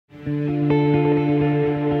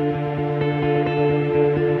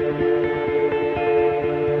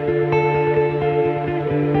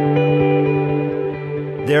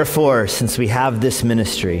Therefore, since we have this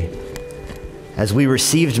ministry, as we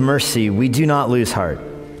received mercy, we do not lose heart.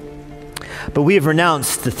 But we have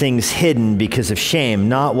renounced the things hidden because of shame,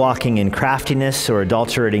 not walking in craftiness or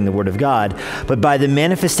adulterating the word of God, but by the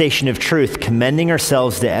manifestation of truth, commending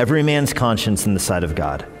ourselves to every man's conscience in the sight of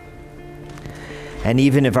God. And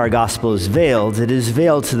even if our gospel is veiled, it is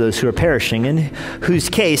veiled to those who are perishing, in whose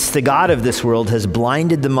case the God of this world has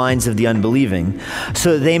blinded the minds of the unbelieving,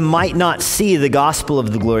 so that they might not see the gospel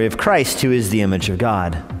of the glory of Christ, who is the image of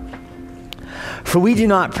God. For we do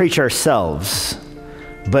not preach ourselves,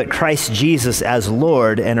 but Christ Jesus as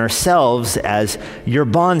Lord, and ourselves as your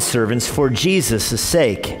bondservants for Jesus'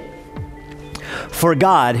 sake. For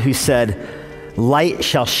God, who said, "Light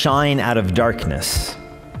shall shine out of darkness,"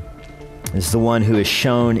 is the one who has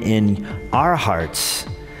shone in our hearts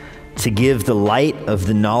to give the light of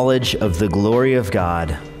the knowledge of the glory of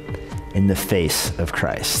God in the face of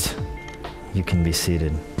Christ. You can be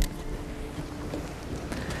seated.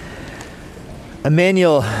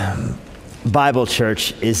 Immanuel Bible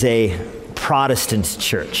Church is a Protestant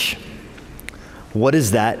church. What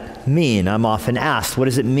does that mean? I'm often asked, what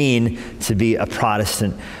does it mean to be a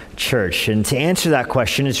Protestant church? And to answer that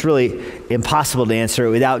question, it's really impossible to answer it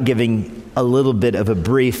without giving a little bit of a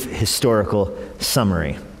brief historical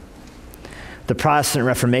summary. The Protestant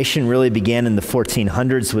Reformation really began in the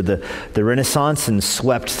 1400s with the Renaissance and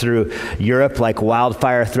swept through Europe like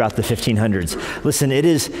wildfire throughout the 1500s. Listen, it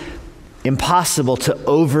is impossible to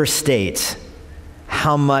overstate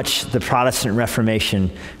how much the Protestant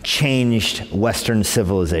Reformation changed Western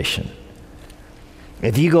civilization.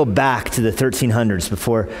 If you go back to the 1300s,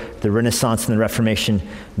 before the Renaissance and the Reformation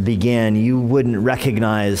began, you wouldn't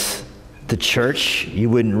recognize the church, you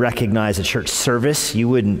wouldn't recognize a church service, you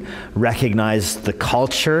wouldn't recognize the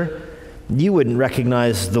culture, you wouldn't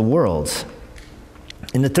recognize the world.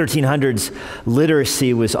 In the 1300s,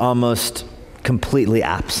 literacy was almost completely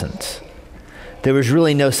absent. There was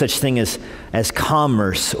really no such thing as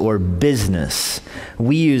commerce or business.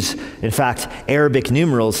 We use, in fact, Arabic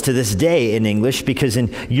numerals to this day in English because in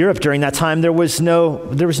Europe during that time there was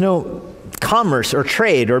no commerce or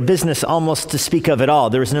trade or business almost to speak of at all.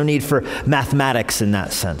 There was no need for mathematics in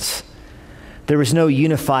that sense. There was no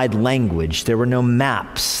unified language. There were no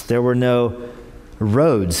maps. There were no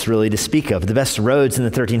roads really to speak of. The best roads in the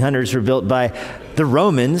 1300s were built by the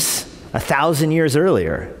Romans 1,000 years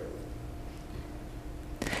earlier.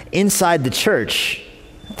 Inside the church,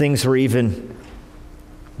 things were even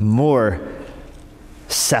more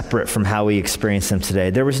separate from how we experience them today.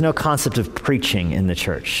 There was no concept of preaching in the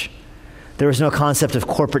church. There was no concept of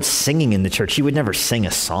corporate singing in the church. You would never sing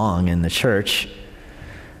a song in the church.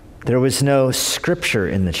 There was no scripture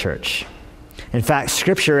in the church. In fact,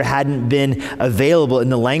 scripture hadn't been available in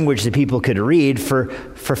the language that people could read for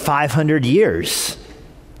 500 years.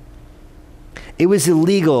 It was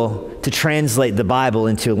illegal to translate the Bible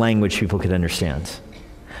into a language people could understand.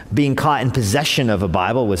 Being caught in possession of a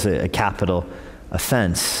Bible was a capital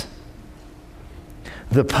offense.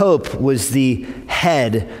 The Pope was the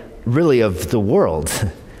head, really, of the world.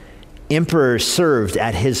 Emperors served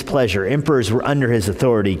at his pleasure. Emperors were under his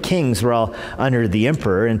authority. Kings were all under the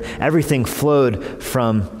emperor, and everything flowed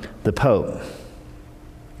from the Pope.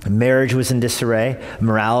 Marriage was in disarray.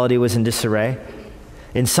 Morality was in disarray.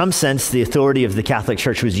 In some sense, the authority of the Catholic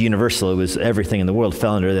Church was universal. It was everything in the world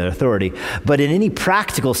fell under that authority. But in any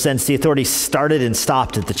practical sense, the authority started and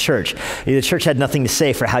stopped at the church. The church had nothing to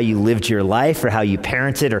say for how you lived your life or how you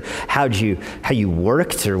parented or how you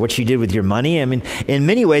worked or what you did with your money. I mean, in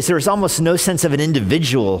many ways, there was almost no sense of an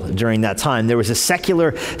individual during that time. There was a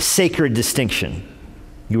secular, sacred distinction.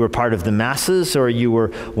 You were part of the masses or you were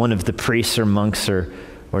one of the priests or monks or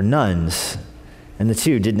nuns. And the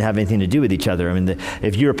two didn't have anything to do with each other. I mean,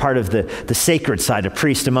 if you were part of the sacred side, a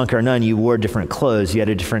priest, a monk, or a nun, you wore different clothes, you had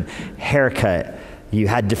a different haircut, you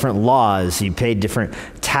had different laws, you paid different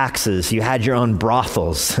taxes, you had your own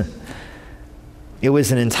brothels. It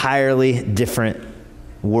was an entirely different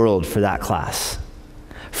world for that class.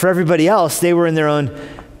 For everybody else, they were in their own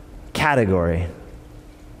category.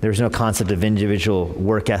 There was no concept of individual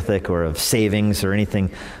work ethic or of savings or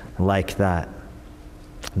anything like that.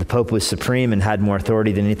 The Pope was supreme and had more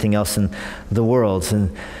authority than anything else in the world.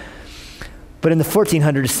 But in the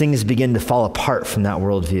 1400s, things began to fall apart from that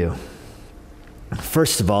worldview.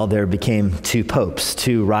 First of all, there became two popes,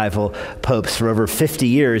 two rival popes. For over 50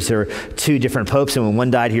 years, there were two different popes, and when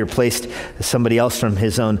one died, he replaced somebody else from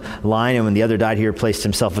his own line, and when the other died, he replaced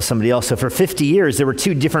himself with somebody else. So for 50 years, there were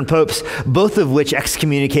two different popes, both of which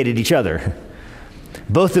excommunicated each other.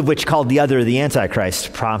 Both of which called the other the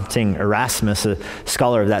Antichrist, prompting Erasmus, a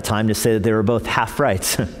scholar of that time, to say that they were both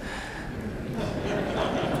half-rights.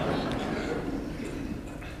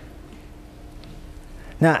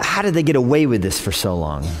 Now, how did they get away with this for so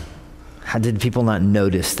long? How did people not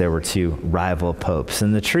notice there were two rival popes?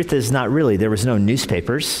 And the truth is, not really. There was no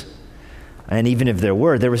newspapers. And even if there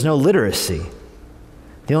was no literacy.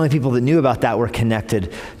 The only people that knew about that were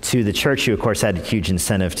connected to the church, who of course had a huge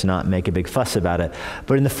incentive to not make a big fuss about it.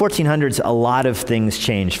 But in the 1400s, a lot of things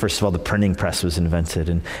changed. First of all, the printing press was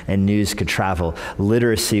invented and news could travel.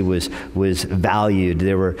 Literacy was valued.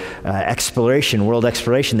 There were world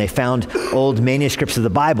exploration. They found old manuscripts of the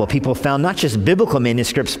Bible. People found not just biblical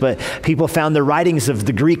manuscripts, but people found the writings of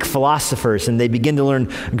the Greek philosophers, and they began to learn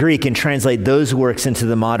Greek and translate those works into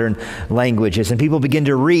the modern languages. And people began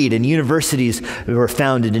to read, and universities were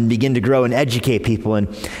founded and begin to grow and educate people.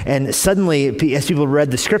 And suddenly, as people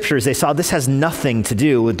read the scriptures, they saw this has nothing to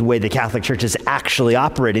do with the way the Catholic Church is actually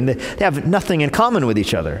operating. They have nothing in common with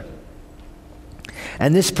each other.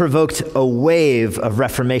 And this provoked a wave of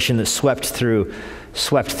Reformation that swept through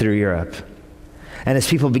Europe. And as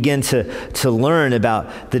people begin to learn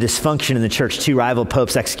about the dysfunction in the church, two rival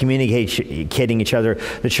popes excommunicating each other,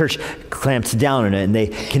 the church clamped down on it, and they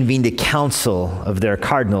convened a council of their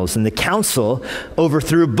cardinals. And the council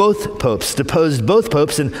overthrew both popes, deposed both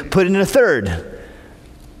popes, and put in a third.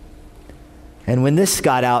 And when this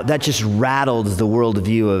got out, that just rattled the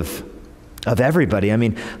worldview of everybody. I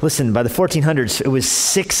mean, listen, by the 1400s, it was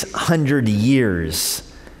 600 years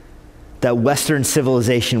that Western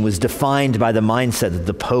civilization was defined by the mindset that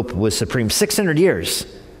the Pope was supreme. 600 years.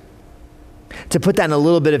 To put that in a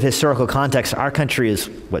little bit of historical context, our country is,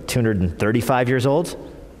 235 years old,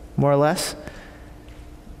 more or less?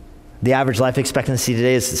 The average life expectancy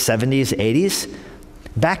today is the 70s, 80s.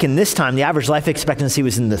 Back in this time, the average life expectancy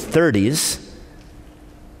was in the 30s,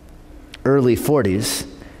 early 40s,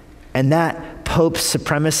 and that Pope's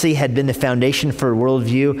supremacy had been the foundation for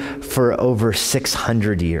worldview for over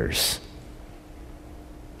 600 years.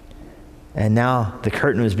 And now the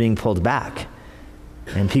curtain was being pulled back.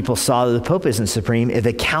 And people saw that the Pope isn't supreme. If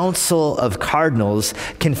a council of cardinals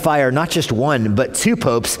can fire not just one, but two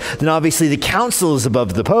popes, then obviously the council is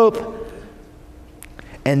above the Pope.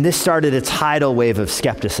 And this started a tidal wave of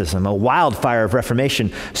skepticism. A wildfire of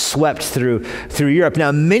Reformation swept through Europe.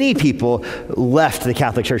 Now, many people left the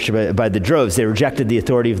Catholic Church by the droves. They rejected the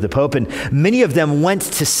authority of the Pope, and many of them went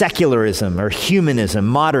to secularism or humanism,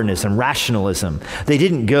 modernism, rationalism. They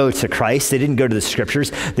didn't go to Christ. They didn't go to the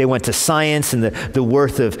scriptures. They went to science and the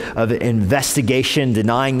worth of investigation,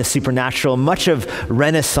 denying the supernatural. Much of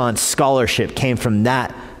Renaissance scholarship came from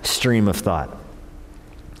that stream of thought.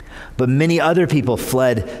 But many other people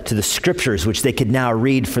fled to the scriptures, which they could now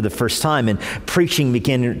read for the first time, and preaching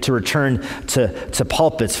began to return to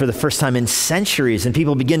pulpits for the first time in centuries, and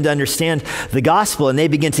people begin to understand the gospel, and they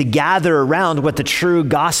begin to gather around what the true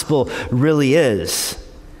gospel really is.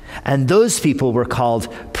 And those people were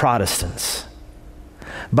called Protestants.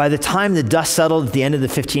 By the time the dust settled at the end of the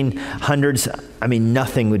 1500s,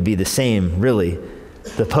 nothing would be the same, really.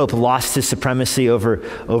 The Pope lost his supremacy over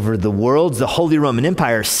the world. The Holy Roman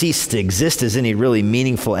Empire ceased to exist as any really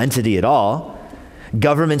meaningful entity at all.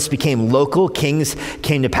 Governments became local. Kings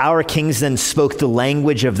came to power. Kings then spoke the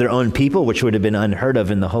language of their own people, which would have been unheard of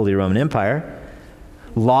in the Holy Roman Empire.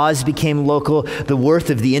 Laws became local. The worth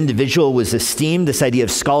of the individual was esteemed. This idea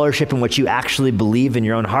of scholarship and what you actually believe in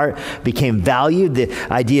your own heart became valued. The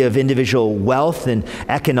idea of individual wealth and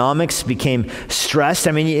economics became stressed.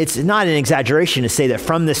 It's not an exaggeration to say that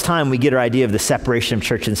from this time we get our idea of the separation of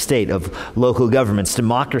church and state, of local governments.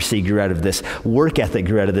 Democracy grew out of this. Work ethic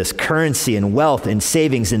grew out of this. Currency and wealth and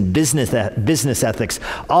savings and business ethics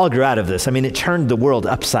all grew out of this. It turned the world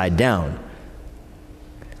upside down.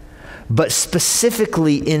 But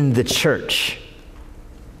specifically in the church,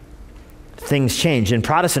 things changed. In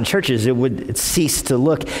Protestant churches, it ceased to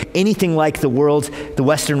look anything like the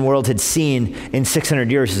Western world had seen in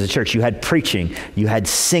 600 years as a church. You had preaching, you had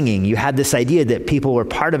singing, you had this idea that people were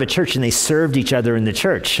part of a church and they served each other in the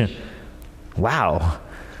church. Wow.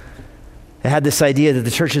 They had this idea that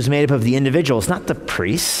the church was made up of the individuals, not the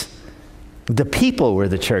priests. The people were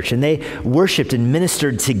the church, and they worshiped and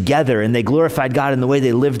ministered together, and they glorified God in the way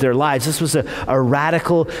they lived their lives. This was a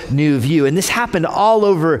radical new view, and this happened all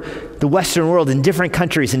over the Western world in different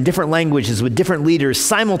countries, in different languages, with different leaders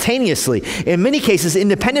simultaneously, in many cases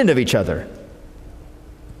independent of each other.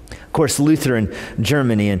 Of course, Luther in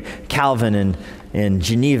Germany, and Calvin in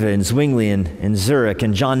Geneva, and Zwingli in Zurich,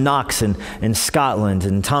 and John Knox in Scotland,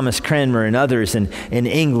 and Thomas Cranmer and others in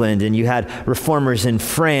England, and you had reformers in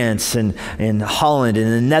France and in Holland and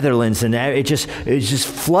in the Netherlands, and it just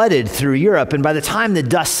flooded through Europe. And by the time the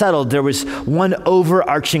dust settled, there was one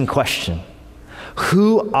overarching question.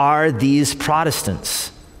 Who are these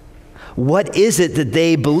Protestants? What is it that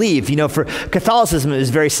they believe? You know, for Catholicism, it was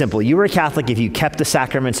very simple. You were a Catholic if you kept the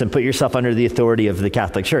sacraments and put yourself under the authority of the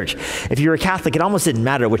Catholic Church. If you were a Catholic, it almost didn't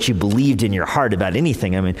matter what you believed in your heart about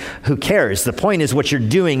anything. I mean, who cares? The point is what you're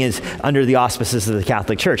doing is under the auspices of the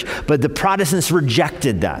Catholic Church. But the Protestants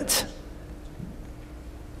rejected that.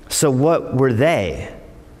 So what were they?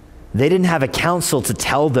 They didn't have a council to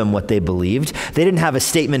tell them what they believed. They didn't have a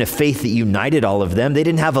statement of faith that united all of them. They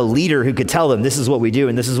didn't have a leader who could tell them this is what we do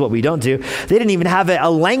and this is what we don't do. They didn't even have a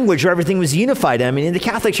language where everything was unified. I mean, in the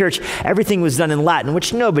Catholic Church, everything was done in Latin,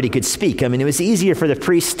 which nobody could speak. I mean, it was easier for the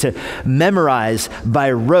priest to memorize by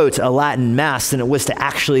rote a Latin mass than it was to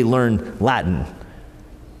actually learn Latin.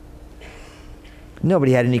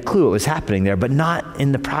 Nobody had any clue what was happening there, but not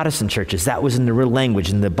in the Protestant churches. That was in the real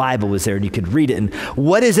language, and the Bible was there, and you could read it. And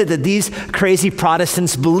what is it that these crazy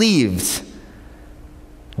Protestants believed?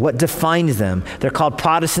 What defined them? They're called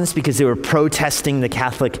Protestants because they were protesting the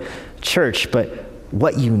Catholic Church, but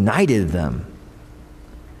what united them?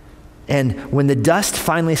 And when the dust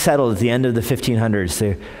finally settled at the end of the 1500s,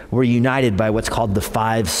 they were united by what's called the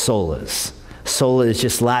Five Solas. Sola is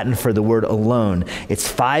just Latin for the word alone. It's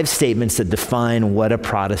 5 statements that define what a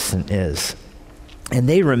Protestant is. And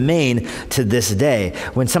they remain to this day.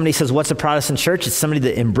 When somebody says, what's a Protestant church? It's somebody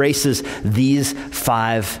that embraces these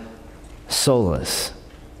 5 solas.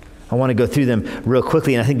 I want to go through them real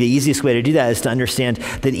quickly, and I think the easiest way to do that is to understand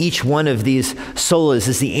that each one of these solas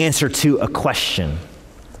is the answer to a question.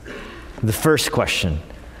 The first question,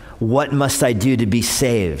 what must I do to be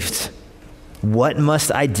saved? What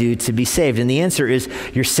must I do to be saved? And the answer is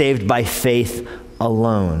you're saved by faith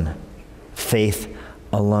alone. Faith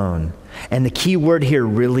alone. And the key word here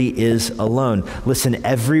really is alone. Listen,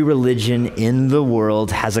 every religion in the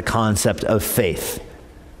world has a concept of faith.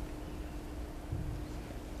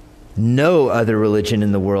 No other religion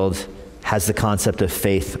in the world has the concept of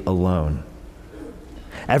faith alone.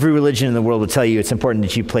 Every religion in the world will tell you it's important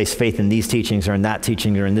that you place faith in these teachings or in that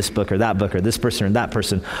teaching or in this book or this person or that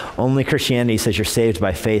person. Only Christianity says you're saved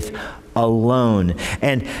by faith alone.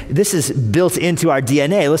 And this is built into our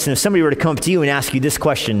DNA. Listen, if somebody were to come up to you and ask you this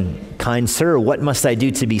question, kind sir, what must I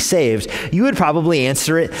do to be saved? You would probably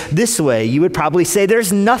answer it this way. You would probably say,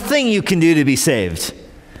 there's nothing you can do to be saved.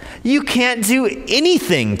 You can't do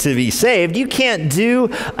anything to be saved. You can't do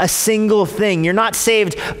a single thing. You're not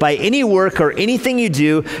saved by any work or anything you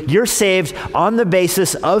do. You're saved on the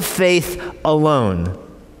basis of faith alone.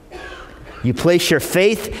 You place your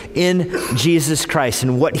faith in Jesus Christ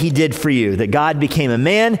and what he did for you, that God became a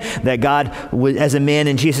man, that God as a man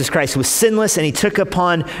in Jesus Christ was sinless, and he took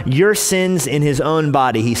upon your sins in his own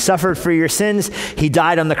body. He suffered for your sins. He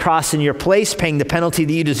died on the cross in your place, paying the penalty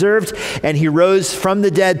that you deserved, and he rose from the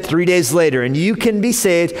dead 3 days later. And you can be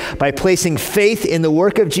saved by placing faith in the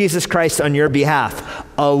work of Jesus Christ on your behalf.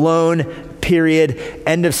 Alone, period,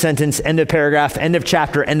 end of sentence, end of paragraph, end of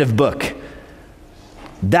chapter, end of book.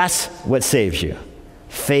 That's what saves you.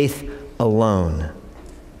 Faith alone.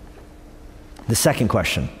 The second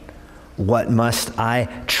question, what must I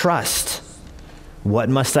trust? What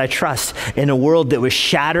must I trust? In a world that was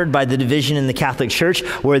shattered by the division in the Catholic Church,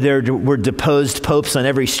 where there were deposed popes on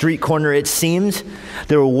every street corner, it seemed,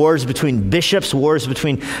 there were wars between bishops, wars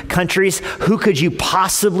between countries, who could you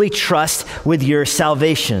possibly trust with your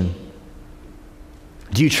salvation?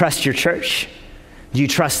 Do you trust your church? Do you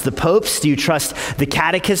trust the popes? Do you trust the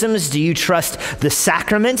catechisms? Do you trust the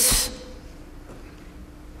sacraments?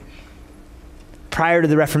 Prior to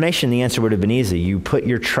the Reformation, the answer would have been easy. You put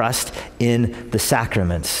your trust in the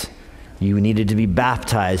sacraments. You needed to be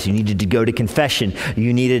baptized. You needed to go to confession.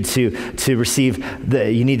 You needed to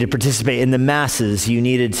you needed to participate in the masses. You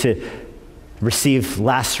needed to receive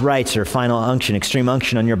last rites or final unction, extreme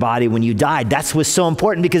unction on your body when you died. That was so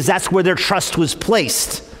important because that's where their trust was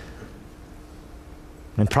placed.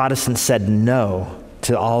 And Protestants said no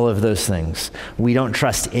to all of those things. We don't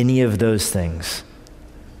trust any of those things.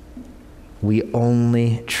 We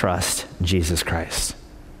only trust Jesus Christ.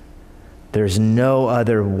 There's no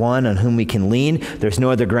other one on whom we can lean. There's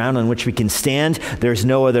no other ground on which we can stand. There's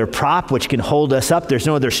no other prop which can hold us up. There's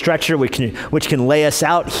no other stretcher which can lay us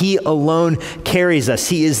out. He alone carries us.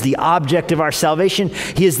 He is the object of our salvation.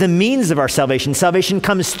 He is the means of our salvation. Salvation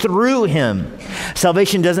comes through him.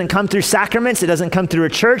 Salvation doesn't come through sacraments. It doesn't come through a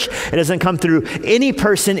church. It doesn't come through any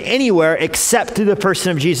person anywhere except through the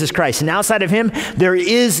person of Jesus Christ. And outside of him, there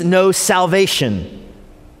is no salvation.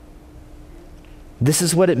 This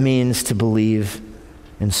is what it means to believe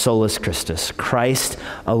in solus Christus, Christ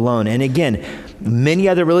alone. And again, many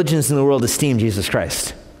other religions in the world esteem Jesus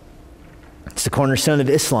Christ. It's the cornerstone of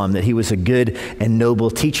Islam that he was a good and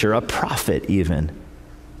noble teacher, a prophet even.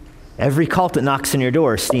 Every cult that knocks on your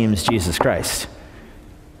door esteems Jesus Christ.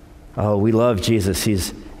 Oh, we love Jesus. He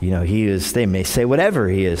is, they may say whatever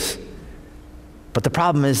he is. But the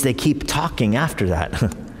problem is they keep talking after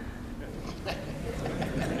that.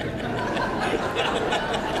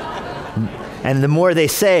 And the more they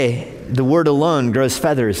say, the word alone grows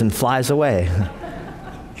feathers and flies away.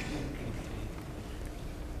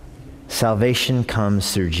 Salvation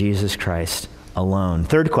comes through Jesus Christ alone.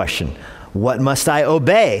 Third question, what must I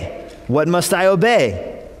obey? What must I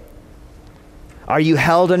obey? Are you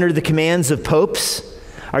held under the commands of popes?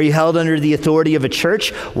 Are you held under the authority of a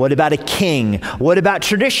church? What about a king? What about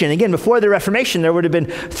tradition? Again, before the Reformation, there would have been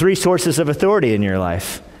three sources of authority in your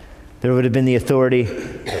life. There would have been the authority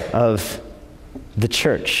of the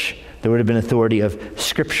church. There would have been authority of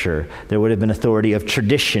Scripture. There would have been authority of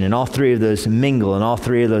tradition, and all three of those mingle, and all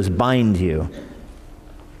three of those bind you.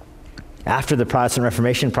 After the Protestant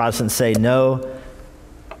Reformation, Protestants say no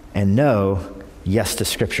and no, yes to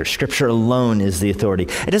Scripture. Scripture alone is the authority.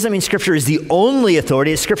 It doesn't mean Scripture is the only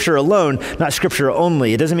authority. It's Scripture alone, not Scripture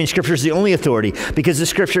only. It doesn't mean Scripture is the only authority, because the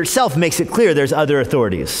Scripture itself makes it clear there's other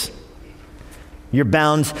authorities. You're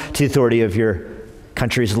bound to the authority of your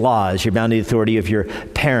country's laws. You're bound to the authority of your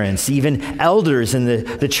parents. Even elders in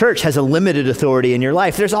the church has a limited authority in your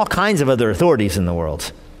life. There's all kinds of other authorities in the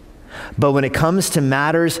world. But when it comes to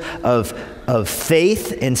matters of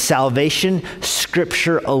faith and salvation,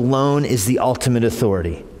 Scripture alone is the ultimate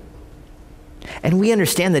authority. And we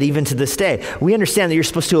understand that even to this day. We understand that you're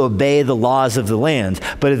supposed to obey the laws of the land.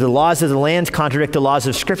 But if the laws of the land contradict the laws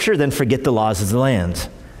of Scripture, then forget the laws of the land.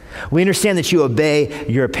 We understand that you obey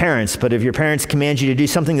your parents, but if your parents command you to do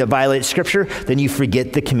something that violates Scripture, then you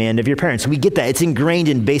forget the command of your parents. We get that. It's ingrained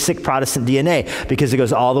in basic Protestant DNA because it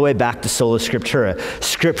goes all the way back to sola scriptura.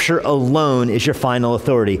 Scripture alone is your final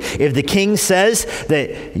authority. If the king says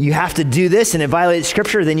that you have to do this and it violates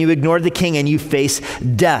Scripture, then you ignore the king and you face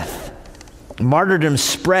death. Martyrdom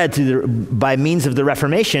spread by means of the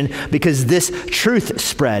Reformation because this truth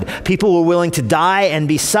spread. People were willing to die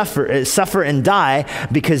and suffer and die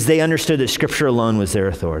because they understood that Scripture alone was their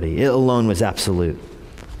authority. It alone was absolute.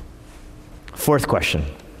 Fourth question,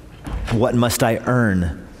 what must I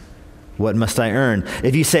earn? What must I earn?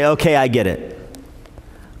 If you say, okay, I get it.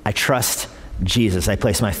 I trust Jesus. I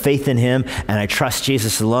place my faith in him and I trust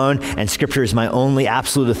Jesus alone, and Scripture is my only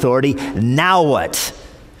absolute authority. Now what?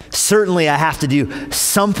 Certainly I have to do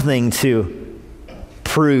something to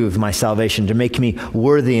prove my salvation, to make me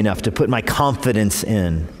worthy enough to put my confidence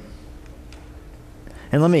in.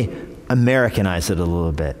 And let me Americanize it a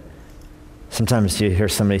little bit. Sometimes you hear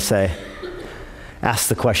somebody ask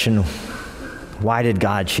the question, why did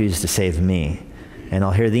God choose to save me? And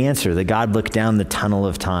I'll hear the answer, that God looked down the tunnel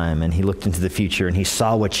of time and he looked into the future and he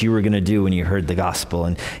saw what you were going to do when you heard the gospel.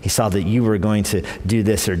 And he saw that you were going to do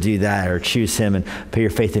this or do that or choose him and put your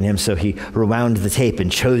faith in him. So he rewound the tape and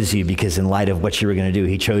chose you because in light of what you were going to do,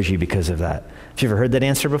 he chose you because of that. Have you ever heard that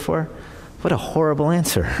answer before? What a horrible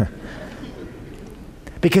answer.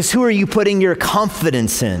 Because who are you putting your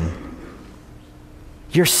confidence in?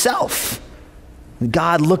 Yourself.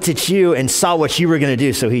 God looked at you and saw what you were going to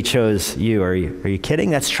do, so he chose you. Are you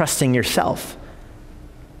kidding? That's trusting yourself.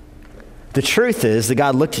 The truth is that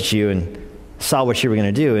God looked at you and saw what you were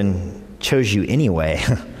going to do and chose you anyway.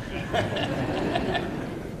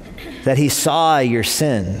 That he saw your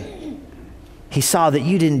sin. He saw that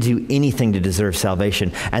you didn't do anything to deserve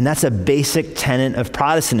salvation. And that's a basic tenet of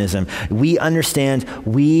Protestantism. We understand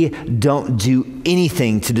we don't do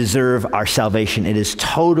anything to deserve our salvation. It is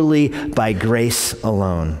totally by grace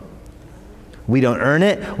alone. We don't earn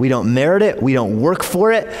it. We don't merit it. We don't work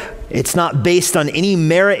for it. It's not based on any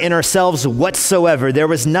merit in ourselves whatsoever. There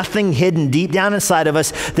was nothing hidden deep down inside of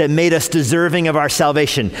us that made us deserving of our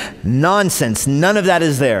salvation. Nonsense. None of that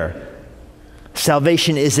is there.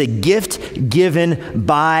 Salvation is a gift given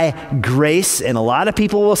by grace, and a lot of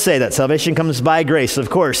people will say that salvation comes by grace, of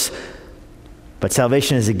course, but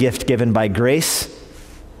salvation is a gift given by grace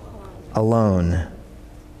alone.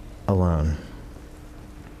 Alone.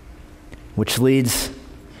 Which leads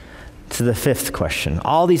to the fifth question.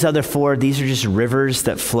 All these other four, these are just rivers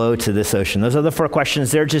that flow to this ocean. Those other four questions,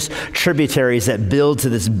 they're just tributaries that build to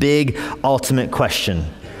this big ultimate question.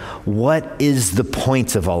 What is the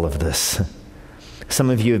point of all of this? Some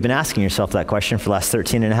of you have been asking yourself that question for the last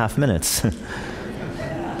 13 and a half minutes.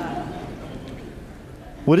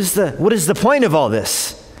 What is the point of all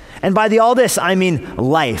this? And by all this, I mean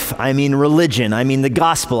life, I mean religion, I mean the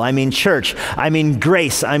gospel, I mean church, I mean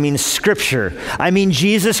grace, I mean Scripture, I mean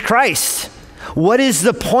Jesus Christ. What is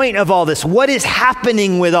the point of all this? What is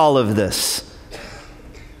happening with all of this?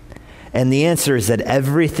 And the answer is that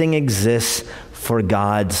everything exists for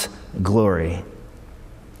God's glory,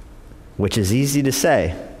 which is easy to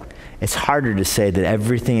say. It's harder to say that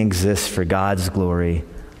everything exists for God's glory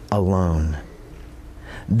alone.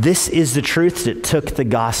 This is the truth that took the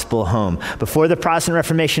gospel home. Before the Protestant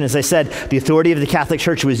Reformation, as I said, the authority of the Catholic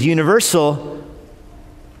Church was universal,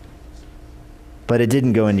 but it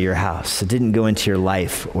didn't go into your house. It didn't go into your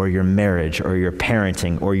life or your marriage or your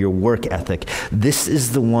parenting or your work ethic. This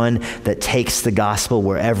is the one that takes the gospel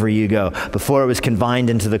wherever you go. Before it was confined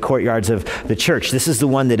into the courtyards of the church, this is the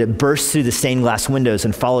one that it bursts through the stained glass windows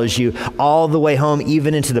and follows you all the way home,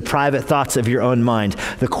 even into the private thoughts of your own mind.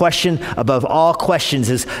 The question above all questions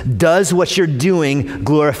is, does what you're doing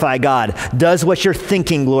glorify God? Does what you're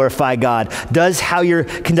thinking glorify God? Does how you're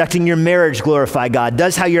conducting your marriage glorify God?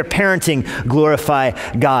 Does how you're parenting glorify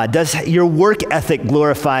God? Does your work ethic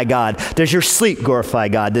glorify God? Does your sleep glorify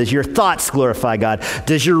God? Does your thoughts glorify God?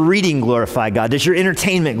 Does your reading glorify God? Does your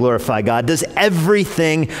entertainment glorify God? Does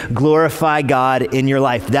everything glorify God in your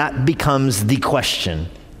life? That becomes the question.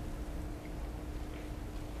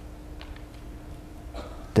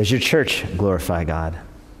 Does your church glorify God?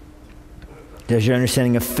 Does your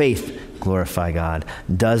understanding of faith glorify God?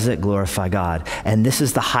 Does it glorify God? And this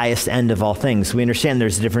is the highest end of all things. We understand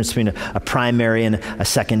there's a difference between a primary and a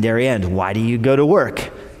secondary end. Why do you go to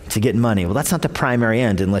work? To get money. Well, that's not the primary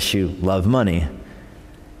end unless you love money.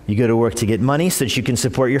 You go to work to get money so that you can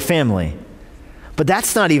support your family. But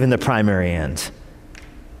that's not even the primary end.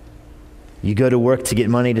 You go to work to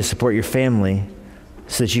get money to support your family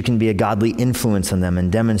so that you can be a godly influence on them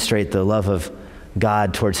and demonstrate the love of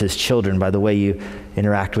God towards his children by the way you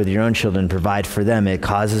interact with your own children, provide for them. It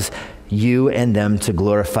causes you and them to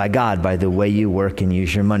glorify God by the way you work and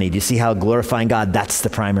use your money. Do you see how glorifying God, that's the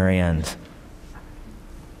primary end?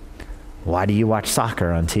 Why do you watch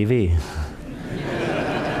soccer on TV?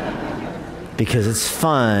 Because it's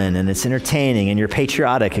fun and it's entertaining and you're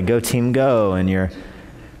patriotic and go team go and you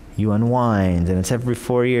unwind and it's every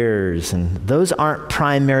 4 years, and those aren't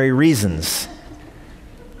primary reasons.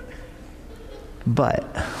 But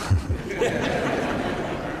it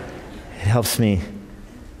helps me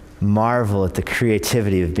marvel at the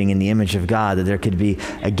creativity of being in the image of God, that there could be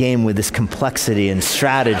a game with this complexity and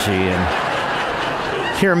strategy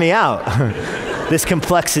and hear me out. This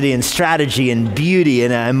complexity and strategy and beauty,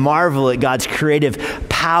 and I marvel at God's creative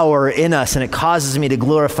power in us, and it causes me to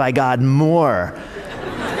glorify God more.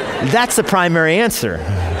 That's the primary answer.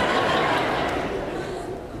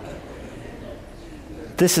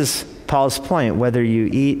 This is Paul's point. Whether you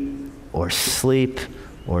eat or sleep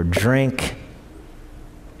or drink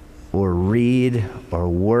or read or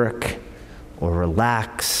work or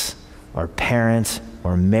relax or parent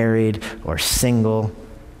or married or single,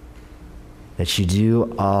 that you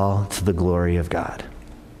do all to the glory of God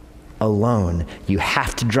alone. You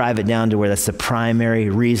have to drive it down to where that's the primary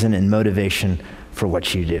reason and motivation for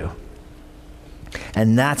what you do.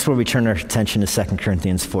 And that's where we turn our attention to 2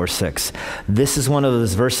 Corinthians 4:6. This is one of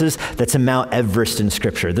those verses that's a Mount Everest in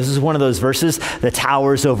Scripture. This is one of those verses that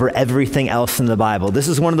towers over everything else in the Bible. This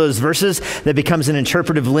is one of those verses that becomes an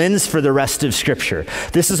interpretive lens for the rest of Scripture.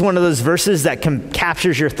 This is one of those verses that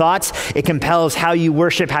captures your thoughts. It compels how you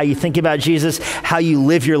worship, how you think about Jesus, how you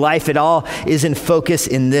live your life. It all is in focus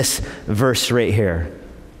in this verse right here.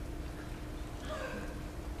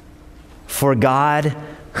 For God,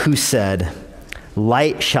 who said,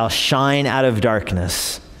 "Light shall shine out of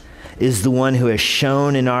darkness," is the one who has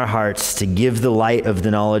shone in our hearts to give the light of the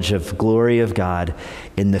knowledge of glory of God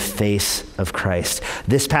in the face of Christ.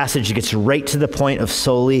 This passage gets right to the point of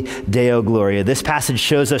Soli Deo Gloria. This passage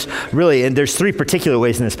shows us really, and there's three particular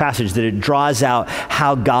ways in this passage that it draws out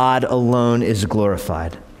how God alone is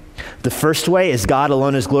glorified. The first way is God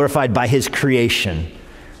alone is glorified by his creation.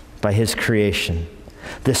 By his creation.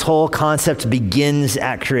 This whole concept begins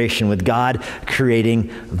at creation, with God creating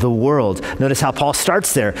the world. Notice how Paul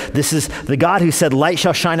starts there. This is the God who said, "Light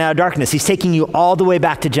shall shine out of darkness." He's taking you all the way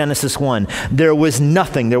back to Genesis 1. There was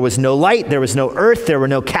nothing. There was no light. There was no earth. There were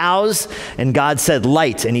no cows. And God said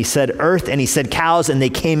light, and he said earth, and he said cows, and they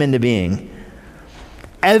came into being.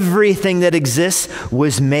 Everything that exists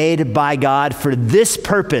was made by God for this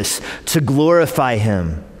purpose, to glorify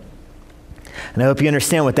him. And I hope you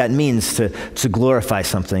understand what that means to glorify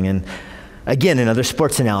something. And again, another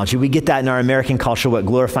sports analogy. We get that in our American culture, what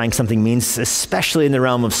glorifying something means, especially in the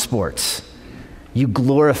realm of sports. You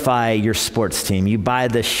glorify your sports team. You buy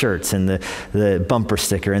the shirts and the bumper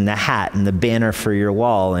sticker and the hat and the banner for your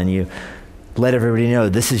wall, and you let everybody know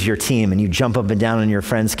this is your team, and you jump up and down on your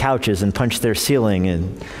friends' couches and punch their ceiling.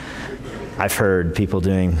 And I've heard people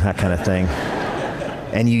doing that kind of thing.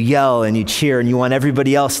 and you yell and you cheer and you want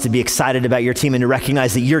everybody else to be excited about your team and to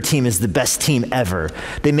recognize that your team is the best team ever.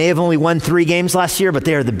 They may have only won 3 games last year, but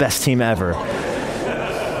they are the best team ever.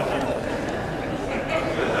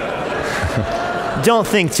 Don't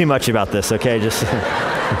think too much about this, okay? Just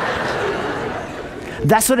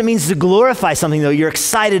That's what it means to glorify something, though. You're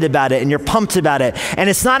excited about it and you're pumped about it. And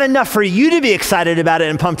it's not enough for you to be excited about it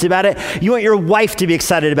and pumped about it. You want your wife to be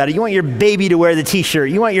excited about it. You want your baby to wear the t-shirt.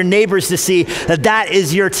 You want your neighbors to see that that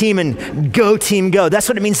is your team and go team go. That's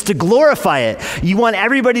what it means to glorify it. You want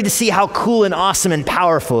everybody to see how cool and awesome and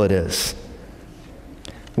powerful it is.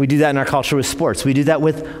 We do that in our culture with sports. We do that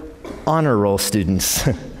with honor roll students.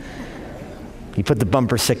 You put the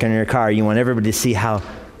bumper sticker in your car. You want everybody to see how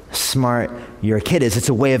smart your kid is. It's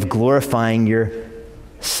a way of glorifying your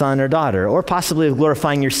son or daughter, or possibly of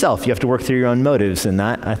glorifying yourself. You have to work through your own motives in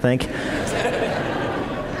that, I think.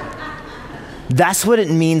 That's what it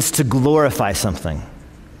means to glorify something.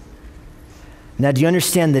 Now, do you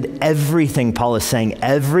understand that everything, Paul is saying,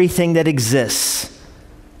 everything that exists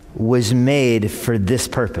was made for this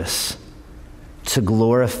purpose, to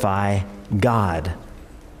glorify God?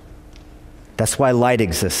 That's why light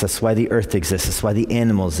exists. That's why the earth exists. That's why the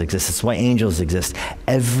animals exist. That's why angels exist.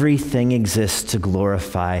 Everything exists to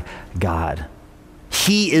glorify God.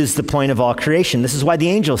 He is the point of all creation. This is why the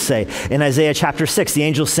angels say in Isaiah chapter 6, the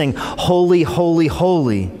angels sing, "Holy, holy,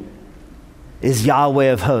 holy is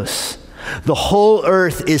Yahweh of hosts. The whole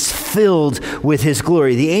earth is filled with his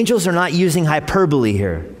glory." The angels are not using hyperbole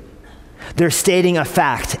here. They're stating a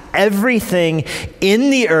fact. Everything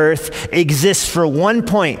in the earth exists for one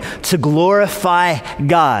point, to glorify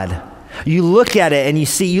God. You look at it and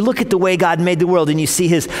you look at the way God made the world and you see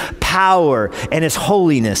his power and his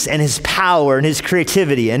holiness and his power and his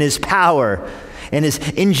creativity and his power and his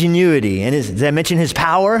ingenuity and did I mention his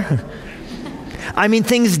power? I mean,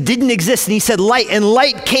 things didn't exist and he said light, and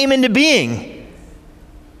light came into being.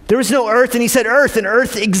 There was no earth and he said earth, and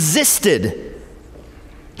earth existed.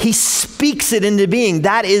 He speaks it into being.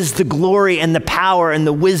 That is the glory and the power and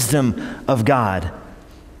the wisdom of God.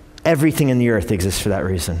 Everything in the earth exists for that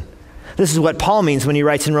reason. This is what Paul means when he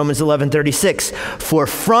writes in Romans 11:36, "For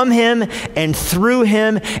from him and through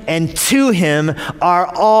him and to him are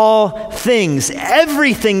all things."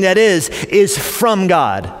 Everything that is from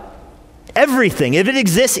God. Everything. If it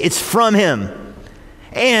exists, it's from him.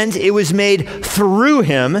 And it was made through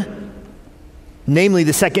him, namely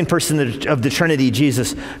the second person of the Trinity,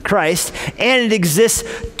 Jesus Christ, and it exists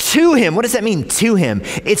to him. What does that mean, to him?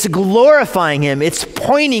 It's glorifying him. It's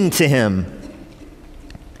pointing to him.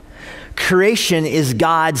 Creation is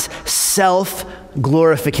God's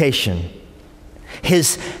self-glorification,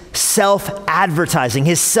 his self-advertising,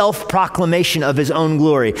 his self-proclamation of his own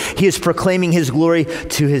glory. He is proclaiming his glory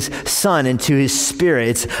to his Son and to his Spirit.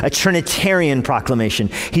 It's a Trinitarian proclamation.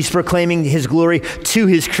 He's proclaiming his glory to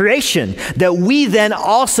his creation, that we then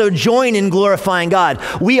also join in glorifying God.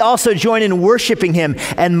 We also join in worshiping him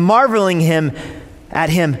and marveling at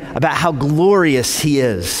him about how glorious he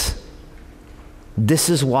is. This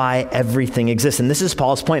is why everything exists. And this is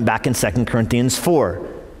Paul's point back in 2 Corinthians 4.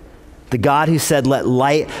 The God who said, "Let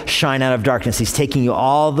light shine out of darkness." He's taking you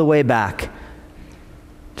all the way back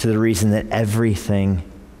to the reason that everything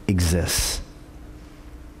exists.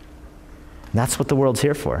 And that's what the world's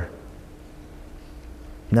here for.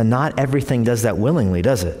 Now, not everything does that willingly,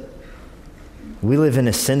 does it? We live in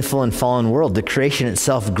a sinful and fallen world. The creation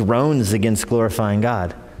itself groans against glorifying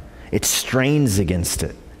God. It strains against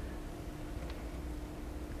it.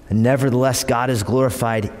 And nevertheless, God is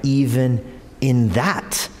glorified even in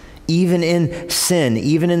that. Even in sin,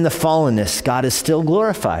 even in the fallenness, God is still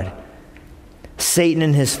glorified. Satan,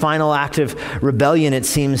 in his final act of rebellion, it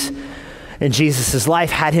seems, in Jesus'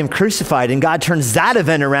 life, had him crucified, and God turns that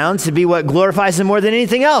event around to be what glorifies him more than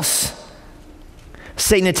anything else.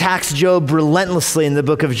 Satan attacks Job relentlessly in the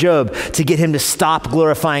book of Job to get him to stop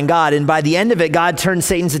glorifying God. And by the end of it, God turned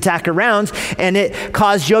Satan's attack around, and it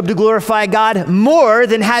caused Job to glorify God more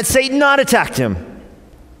than had Satan not attacked him.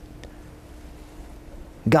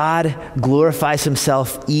 God glorifies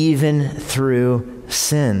himself even through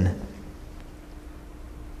sin.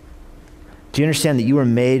 Do you understand that you were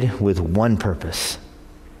made with one purpose?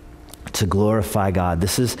 To glorify God.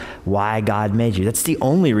 This is why God made you. That's the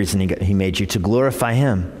only reason he made you, to glorify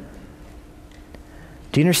him.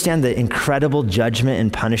 Do you understand the incredible judgment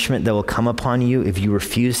and punishment that will come upon you if you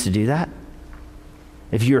refuse to do that?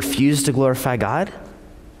 If you refuse to glorify God?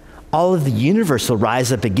 All of the universe will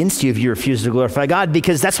rise up against you if you refuse to glorify God,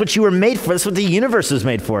 because that's what you were made for. That's what the universe was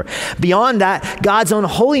made for. Beyond that, God's own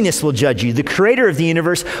holiness will judge you. The creator of the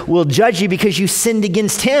universe will judge you because you sinned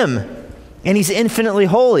against him, and he's infinitely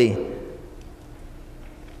holy.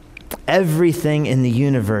 Everything in the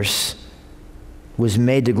universe was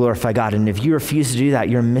made to glorify God. And if you refuse to do that,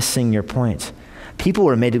 you're missing your point. People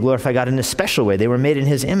were made to glorify God in a special way. They were made in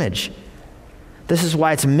his image. This is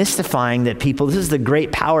why it's mystifying that this is the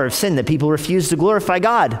great power of sin, that people refuse to glorify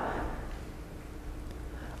God.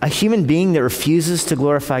 A human being that refuses to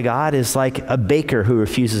glorify God is like a baker who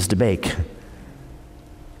refuses to bake,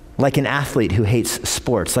 like an athlete who hates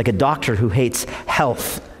sports, like a doctor who hates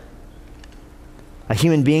health. A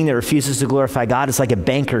human being that refuses to glorify God is like a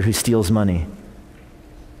banker who steals money,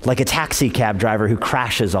 like a taxi cab driver who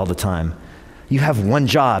crashes all the time. You have one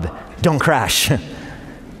job, don't crash.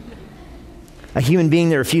 A human being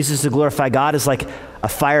that refuses to glorify God is like a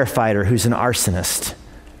firefighter who's an arsonist.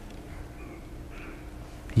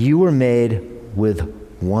 You were made with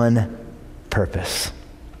one purpose,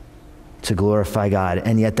 to glorify God.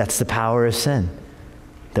 And yet that's the power of sin,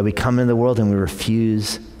 that we come into the world and we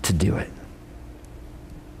refuse to do it.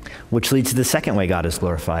 Which leads to the second way God is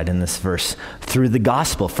glorified in this verse, through the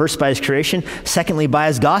gospel. First by his creation, secondly by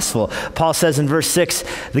his gospel. Paul says in verse 6,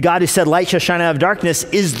 the God who said light shall shine out of darkness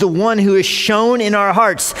is the one who is shown in our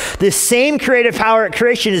hearts. This same creative power at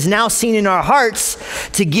creation is now seen in our hearts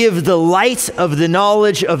to give the light of the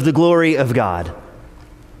knowledge of the glory of God.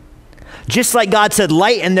 Just like God said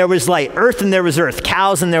light and there was light, earth and there was earth,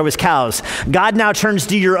 cows and there was cows. God now turns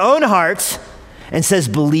to your own heart and says,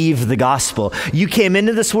 believe the gospel. You came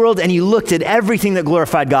into this world and you looked at everything that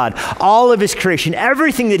glorified God, all of his creation,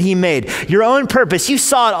 everything that he made, your own purpose. You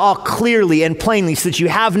saw it all clearly and plainly so that you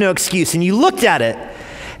have no excuse. And you looked at it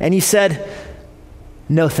and you said,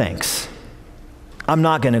 no thanks. I'm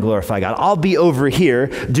not going to glorify God. I'll be over here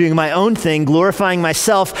doing my own thing, glorifying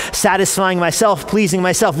myself, satisfying myself, pleasing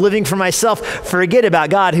myself, living for myself. Forget about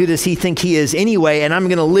God. Who does he think he is anyway? And I'm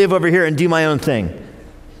going to live over here and do my own thing.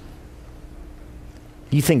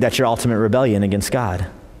 You think that's your ultimate rebellion against God.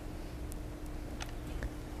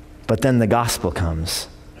 But then the gospel comes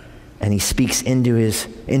and he speaks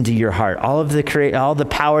into your heart. All the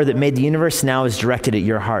power that made the universe now is directed at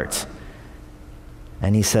your heart.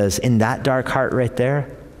 And he says, in that dark heart right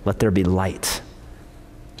there, let there be light.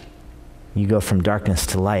 You go from darkness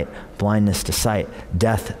to light, blindness to sight,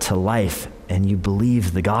 death to life, and you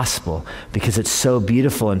believe the gospel because it's so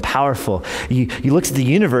beautiful and powerful. You looked at the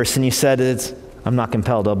universe and you said, I'm not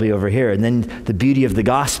compelled, I'll be over here. And then the beauty of the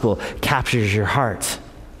gospel captures your heart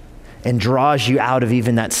and draws you out of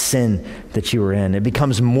even that sin that you were in. It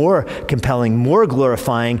becomes more compelling, more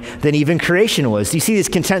glorifying than even creation was. Do you see these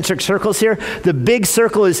concentric circles here? The big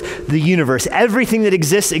circle is the universe. Everything that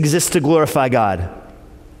exists to glorify God.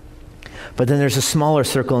 But then there's a smaller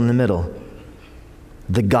circle in the middle,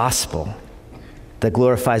 the gospel, that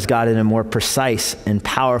glorifies God in a more precise and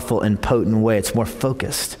powerful and potent way. It's more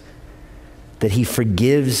focused. That he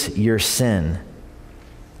forgives your sin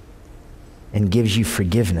and gives you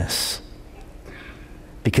forgiveness.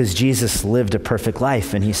 Because Jesus lived a perfect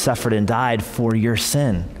life and he suffered and died for your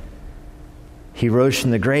sin. He rose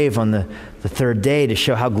from the grave on the third day to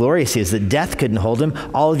show how glorious he is, that death couldn't hold him.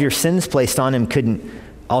 All of your sins placed on him couldn't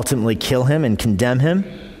ultimately kill him and condemn him.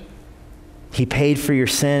 He paid for your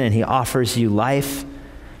sin and he offers you life,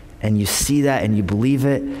 and you see that and you believe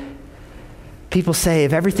it. People say,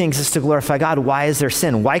 if everything exists to glorify God, why is there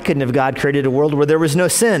sin? Why couldn't have God created a world where there was no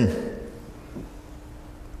sin?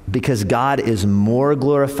 Because God is more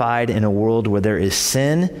glorified in a world where there is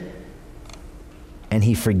sin, and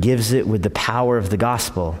he forgives it with the power of the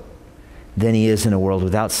gospel, than he is in a world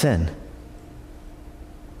without sin.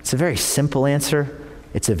 It's a very simple answer.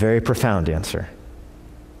 It's a very profound answer.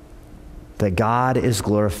 That God is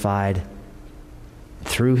glorified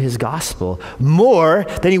through his gospel more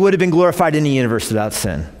than he would have been glorified in the universe without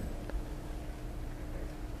sin.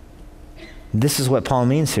 This is what Paul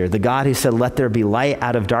means here. The God who said, let there be light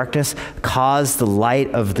out of darkness, caused the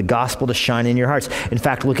light of the gospel to shine in your hearts. In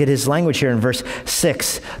fact, look at his language here in verse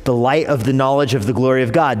 6, the light of the knowledge of the glory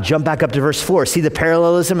of God. Jump back up to verse 4. See the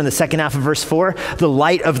parallelism in the second half of verse 4? The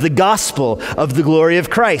light of the gospel of the glory of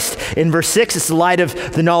Christ. In verse 6, it's the light of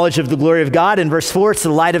the knowledge of the glory of God. In verse 4, it's the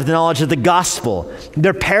light of the knowledge of the gospel.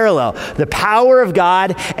 They're parallel. The power of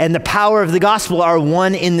God and the power of the gospel are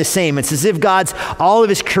one in the same. It's as if all of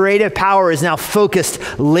his creative power is now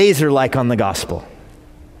focused laser-like on the gospel.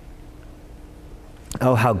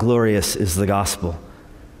 Oh, how glorious is the gospel.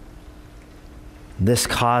 This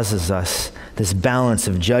causes us, this balance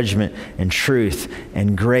of judgment and truth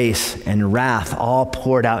and grace and wrath, all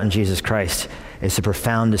poured out in Jesus Christ, is a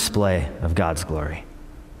profound display of God's glory.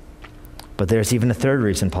 But there's even a third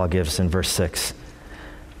reason Paul gives in verse 6.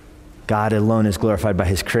 God alone is glorified by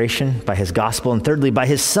his creation, by his gospel, and thirdly, by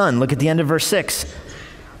his Son. Look at the end of verse 6.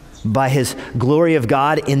 by his glory of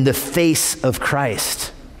God in the face of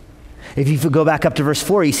Christ. If you go back up to verse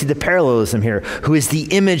 4, you see the parallelism here. Who is the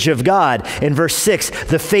image of God? In verse 6,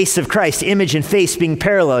 the face of Christ, image and face being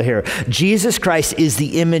parallel here. Jesus Christ is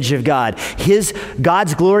the image of God.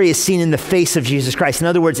 God's glory is seen in the face of Jesus Christ. In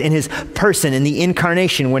other words, in his person, in the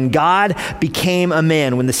incarnation, when God became a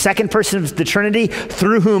man, when the second person of the Trinity,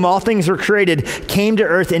 through whom all things were created, came to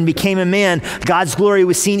earth and became a man, God's glory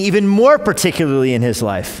was seen even more particularly in his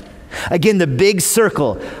life. Again, the big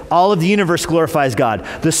circle, all of the universe glorifies God.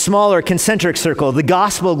 The smaller concentric circle, the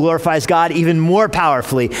gospel glorifies God even more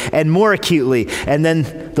powerfully and more acutely. And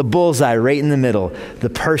then the bullseye right in the middle, the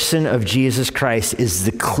person of Jesus Christ is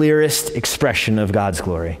the clearest expression of God's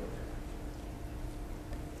glory.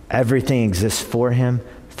 Everything exists for him,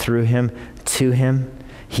 through him, to him.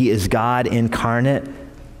 He is God incarnate.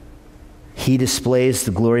 He displays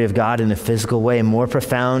the glory of God in a physical way, more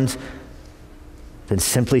profound than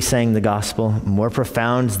simply saying the gospel, more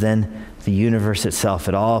profound than the universe itself.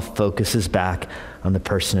 It all focuses back on the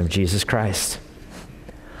person of Jesus Christ.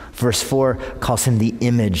 Verse 4 calls him the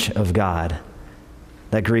image of God.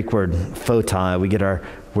 That Greek word, phota, we get our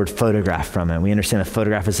word photograph from it. We understand a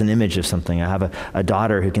photograph is an image of something. I have a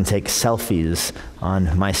daughter who can take selfies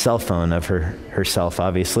on my cell phone of herself,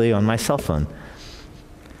 obviously, on my cell phone.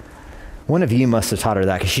 One of you must have taught her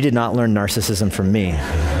that, because she did not learn narcissism from me.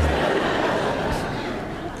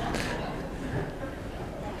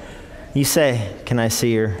 You say, can I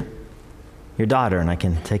see your daughter? And I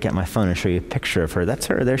can take out my phone and show you a picture of her. That's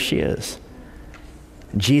her. There she is.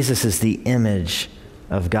 Jesus is the image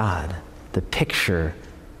of God, the picture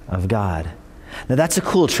of God. Now that's a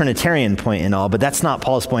cool Trinitarian point and all, but that's not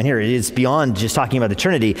Paul's point here. It is beyond just talking about the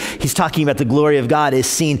Trinity. He's talking about the glory of God is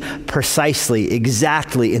seen precisely,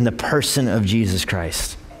 exactly in the person of Jesus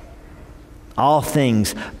Christ. All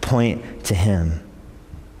things point to him.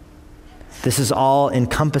 This is all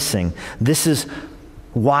encompassing. This is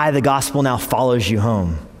why the gospel now follows you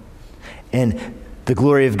home. And the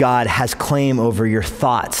glory of God has claim over your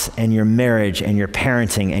thoughts and your marriage and your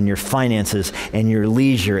parenting and your finances and your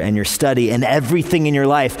leisure and your study and everything in your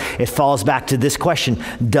life. It falls back to this question: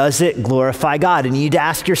 does it glorify God? And you need to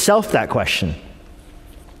ask yourself that question.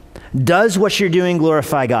 Does what you're doing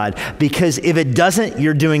glorify God? Because if it doesn't,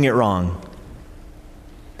 you're doing it wrong.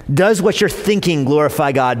 Does what you're thinking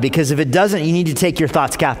glorify God? Because if it doesn't, you need to take your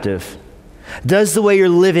thoughts captive. Does the way you're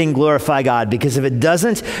living glorify God? Because if it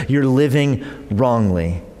doesn't, you're living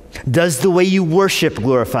wrongly. Does the way you worship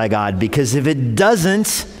glorify God? Because if it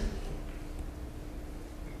doesn't,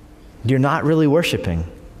 you're not really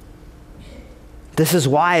worshiping. This is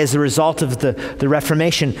why, as a result of the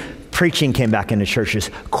Reformation, preaching came back into churches.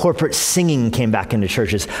 Corporate singing came back into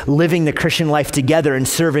churches. Living the Christian life together and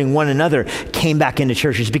serving one another came back into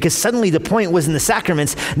churches, because suddenly the point was in the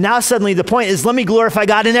sacraments. Now suddenly the point is, let me glorify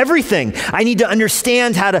God in everything. I need to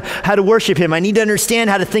understand how to worship him. I need to understand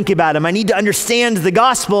how to think about him. I need to understand the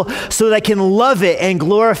gospel so that I can love it and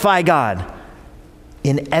glorify God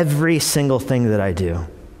in every single thing that I do.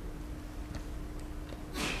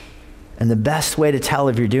 And the best way to tell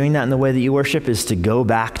if you're doing that in the way that you worship is to go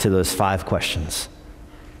back to those 5 questions.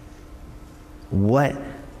 What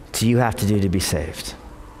do you have to do to be saved?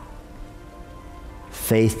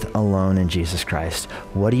 Faith alone in Jesus Christ.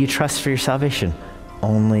 What do you trust for your salvation?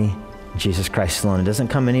 Only Jesus Christ alone. It doesn't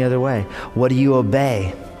come any other way. What do you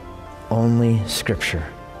obey? Only Scripture.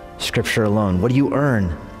 Scripture alone. What do you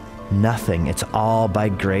earn? Nothing. It's all by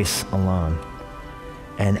grace alone.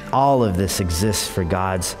 And all of this exists for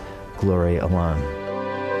God's glory alone.